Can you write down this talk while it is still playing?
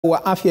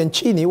wa afya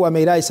nchini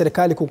wameirai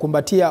serikali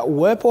kukumbatia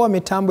uwepo wa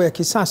mitambo ya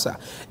kisasa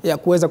ya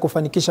kuweza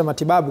kufanikisha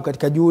matibabu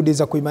katika juhudi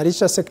za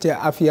kuimarisha sekta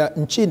ya afya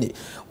nchini.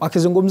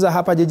 Wakizungumza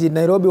hapa jijini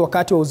Nairobi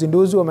wakati wa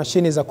uzinduzi wa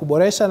mashini za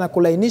kuboresha na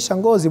kulainisha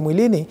ngozi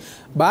mwilini,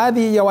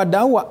 baadhi ya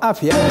wadau wa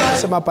afya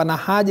wamesema pana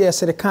haja ya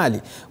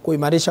serikali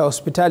kuimarisha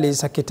hospitali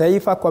za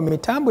kitaifa kwa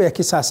mitambo ya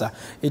kisasa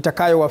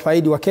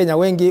itakayowafaidi Wakenya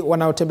wengi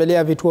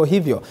wanaotembelea vituo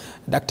hivyo.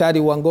 Daktari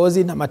wa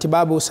ngozi na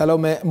matibabu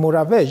Salome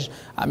Muravej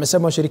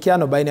amesema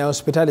ushirikiano baina ya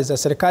hospitali za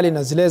serikali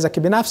na zile za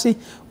kibinafsi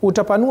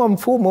utapanua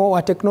mfumo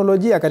wa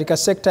teknolojia katika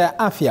sekta ya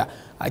afya,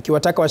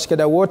 akiwataka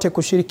washikadau wote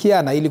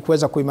kushirikiana ili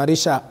kuweza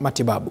kuimarisha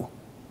matibabu.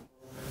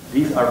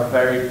 These are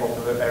very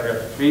popular areas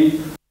to treat.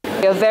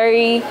 We are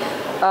very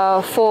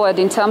forward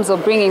in terms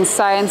of bringing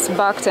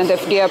science-backed and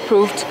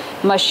FDA-approved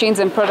machines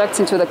and products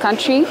into the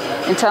country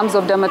in terms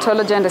of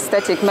dermatology and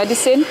aesthetic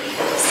medicine.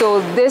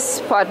 So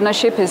this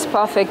partnership is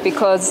perfect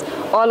because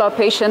all our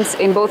patients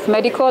in both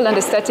medical and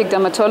aesthetic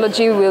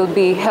dermatology will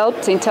be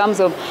helped in terms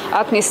of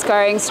acne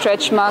scarring,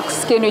 stretch marks,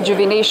 skin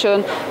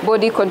rejuvenation,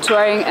 body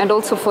contouring, and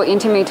also for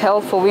intimate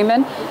health for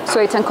women.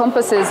 So it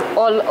encompasses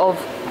all of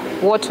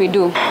what we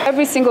do.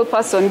 Every single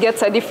person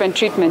gets a different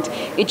treatment.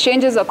 It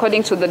changes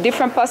according to the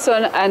different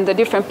person and the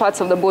different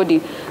parts of the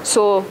body.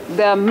 So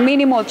there are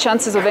minimal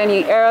chances of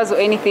any errors or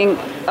anything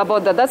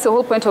about that. That's the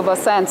whole point of a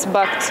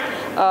science-backed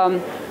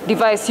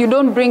device. You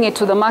don't bring it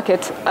to the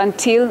market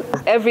until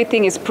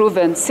everything is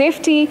proven.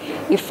 Safety,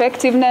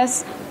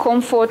 effectiveness,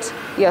 comfort,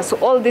 so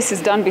all this is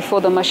done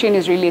before the machine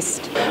is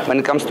released. When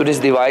it comes to this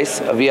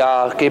device, we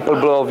are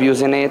capable of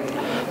using it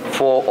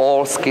for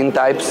all skin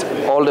types,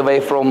 all the way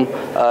from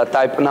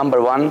type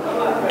number 1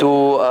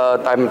 to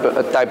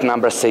type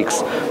number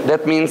 6.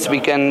 That means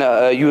we can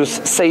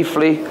use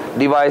safely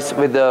device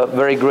with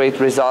very great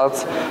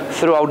results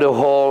throughout the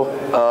whole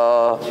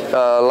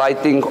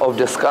lighting of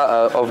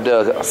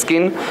the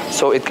skin,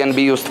 so it can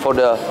be used for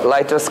the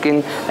lighter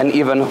skin and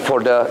even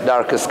for the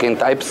darker skin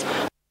types.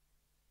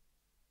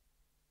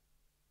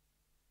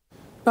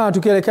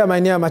 Tukielekea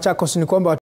maeneo ya Machakos ni kwamba